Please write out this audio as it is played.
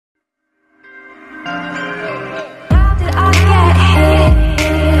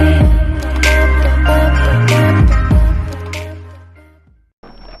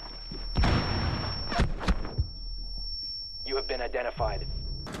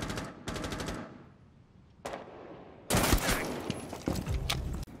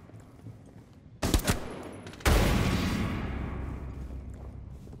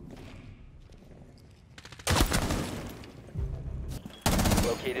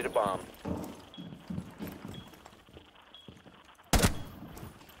located a bomb.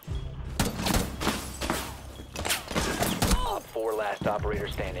 Op 4 last operator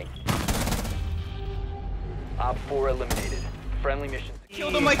standing. Op 4 eliminated. Friendly mission.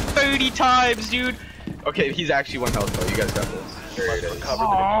 Killed him like 30 times, dude. Okay, he's actually 1 health though. You guys got this. There it is. Recover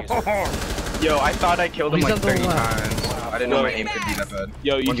the diffuser. Yo, I thought I killed him like 30 times. I didn't know my aim could be that bad.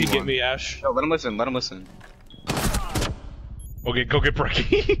 Yo, you can get me, Ash. Yo, let him listen. Let him listen. Okay, go get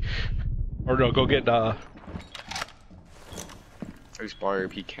Breccoli. Or no, go get He's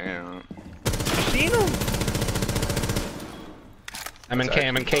Barb, he can't. Seen him. I'm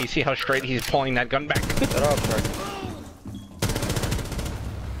in K. See how straight he's pulling that gun back. Shut up, Barb.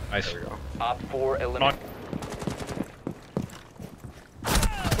 Nice. There we go. Op 4 eliminated.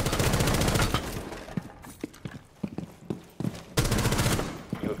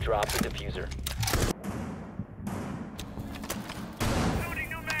 You have dropped the diffuser.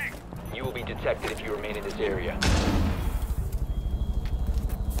 You will be detected if you remain in this area.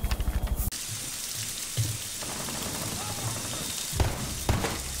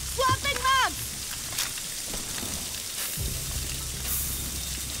 Swapping mags!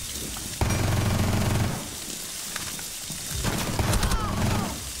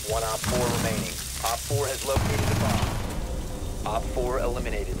 One Op 4 remaining. Op 4 has located the bomb. Op 4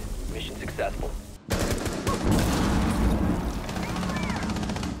 eliminated. Mission successful.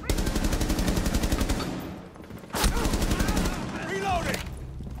 Reloading!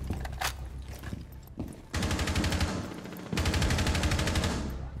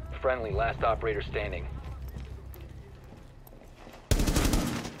 Friendly, last operator standing.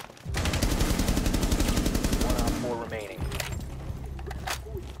 One Op 4 remaining.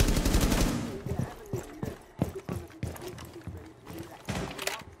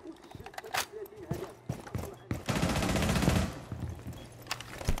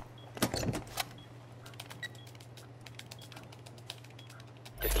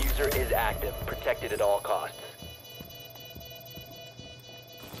 Diffuser is active, protected at all costs.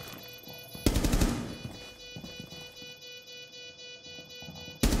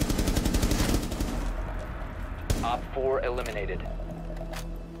 Op 4 eliminated.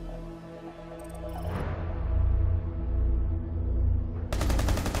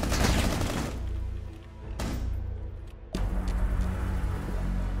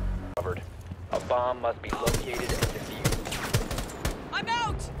 Covered. A bomb must be located and defused. I'm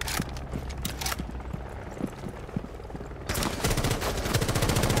out!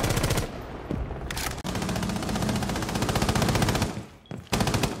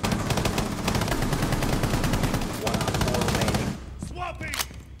 One Op 4 remaining. Swapping!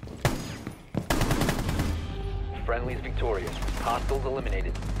 Friendly's victorious. Hostiles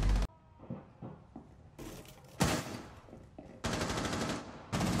eliminated.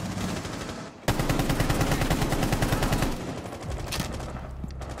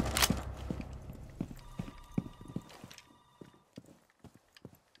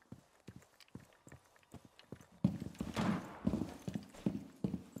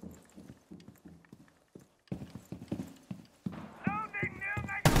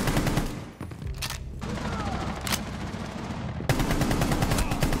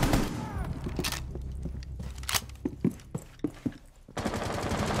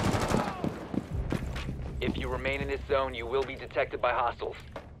 If you remain in this zone, you will be detected by hostiles.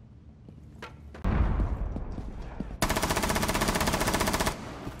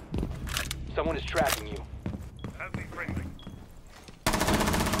 Someone is tracking you. Heavy friendly.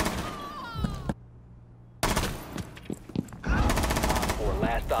 For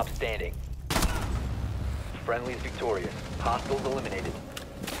last stop standing. Friendly's victorious. Hostiles eliminated.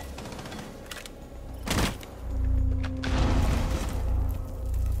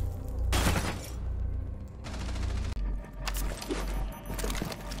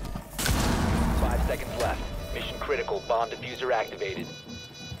 Seconds left. Mission critical. Bomb diffuser activated.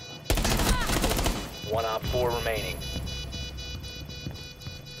 One Op 4 remaining.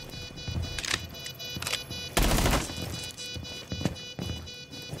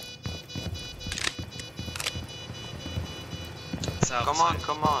 Come on,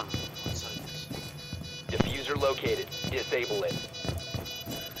 come on. Diffuser located. Disable it.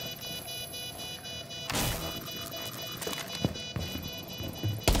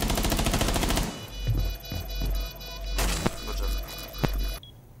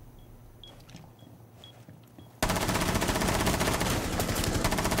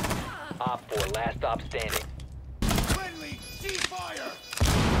 Op 4, last stop standing. Friendly, ceasefire!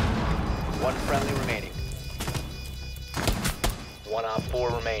 One friendly remaining. One Op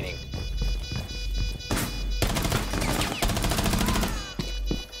 4 remaining.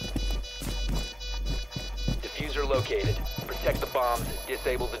 diffuser located. Protect the bombs.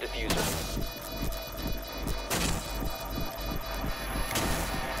 Disable the diffuser.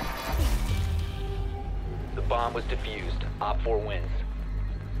 The bomb was defused. Op 4 wins.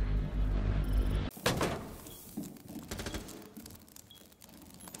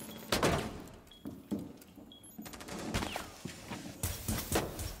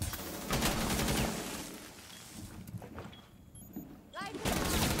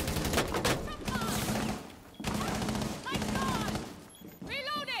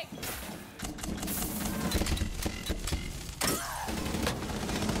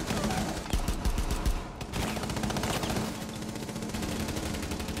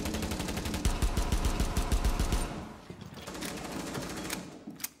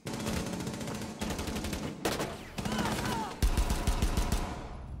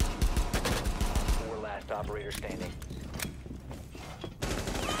 Operator standing.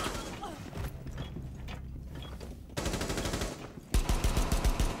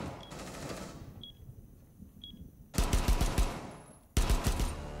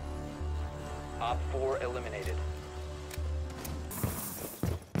 Op 4 eliminated.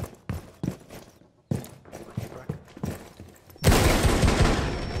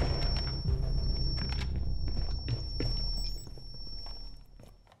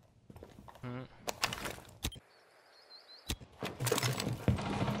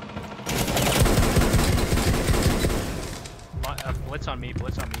 Blitz on me,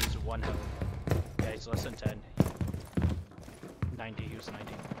 he's 1 health. Yeah, he's less than 10. 90, he was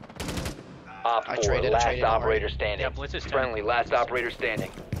 90. Op 4, last operator standing. Yeah, Blitz is 10. Friendly, last operator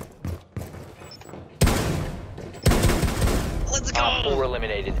standing. Let's go! Op 4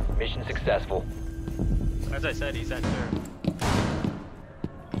 eliminated. Mission successful. As I said, he's at third.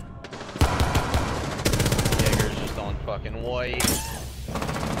 Jaeger's just on fucking white.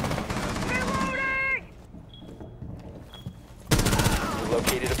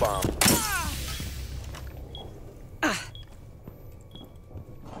 Located a bomb.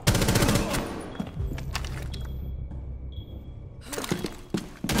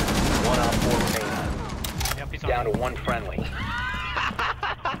 One Op 4 remaining. Yep, he's Down on to one friendly.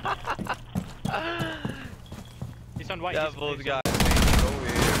 He's on white. Devil's got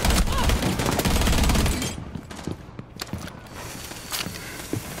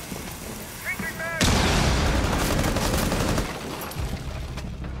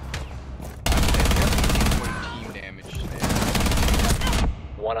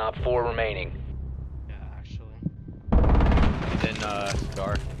One Op 4 remaining. Yeah, actually. then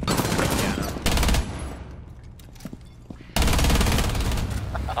Scar.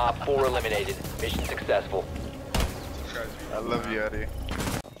 Op 4 eliminated. Mission successful. I love you, Eddie.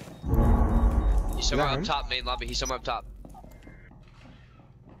 He's somewhere up top, main lobby. He's somewhere up top.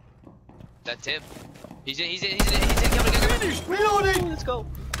 That's him. He's in, coming in. Reloading! Let's go.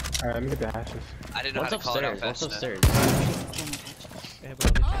 Alright, let me get the ashes. I didn't know how to call it out fast enough.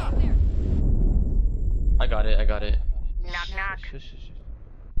 I got it. Knock knock.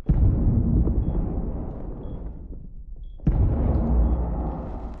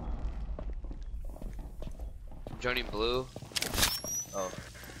 Johnny Blue. Oh.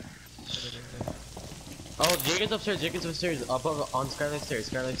 Oh, Jacob's upstairs, above, on Skylight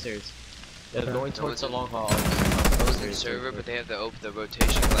stairs, Yeah, going towards the long hall. Closing the server, but they have the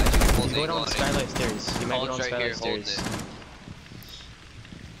rotation glass. You can hold He's going on Skylight stairs. He might be on Skylight stairs.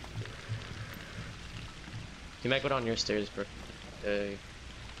 He might go down your stairs, bro.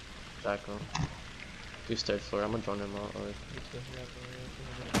 Back on. Do third floor. I'm gonna drone him out.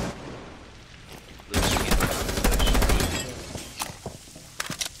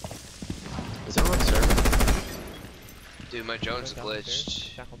 Is everyone server? Dude, my drone's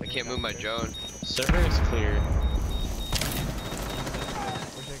glitched. I can't move my drone. Server is clear.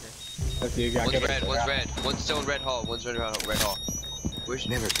 One's red. One's still in red hall. Red hall. Where's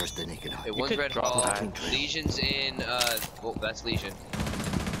Never trust the naked eye. Hey, one's red hall. Legion's in. Well, that's Legion.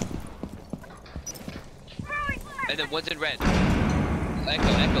 And then one's in red.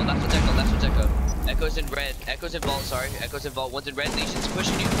 Echo. Last one's Echo. Echo's in red. Echo's in vault. Sorry. Echo's in vault. One's in red. Legion's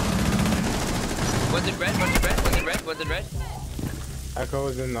pushing you. One's in red. Echo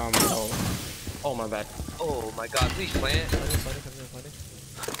is in Oh my bad. Oh my god, please plant.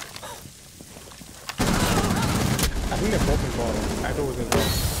 I think they're both in ball. Echo was in ball.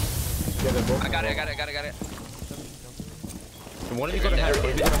 Yeah, they're both. I got it. And one of you go to hack.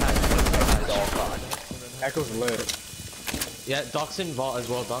 Echo's lit. Yeah, Doc's in vault as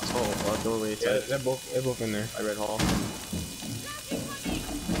well. Doc's vault. Doorway. Yeah, they're both in there. I red hall.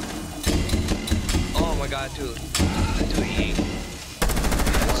 Oh my god, dude. 2E.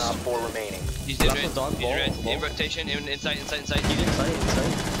 One Op 4 remaining. He's in Last red. one's on, He's ball, red. ball. In rotation. Inside. He's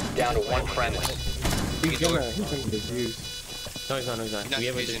inside. Down to one friendly. He's gonna defuse. No, he's not. He's not We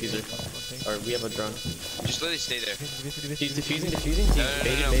have a defusing. diffuser. Or we have a drone. Just literally stay there. He's defusing.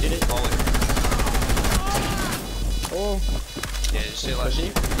 He No. baited it. Forward. Oh, Yeah, just stay alive. Pushing.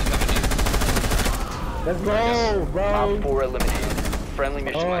 He's coming to you. let's go, bro. Op 4 eliminated. Friendly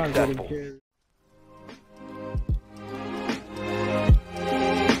mission Oh, I'm getting successful. killed.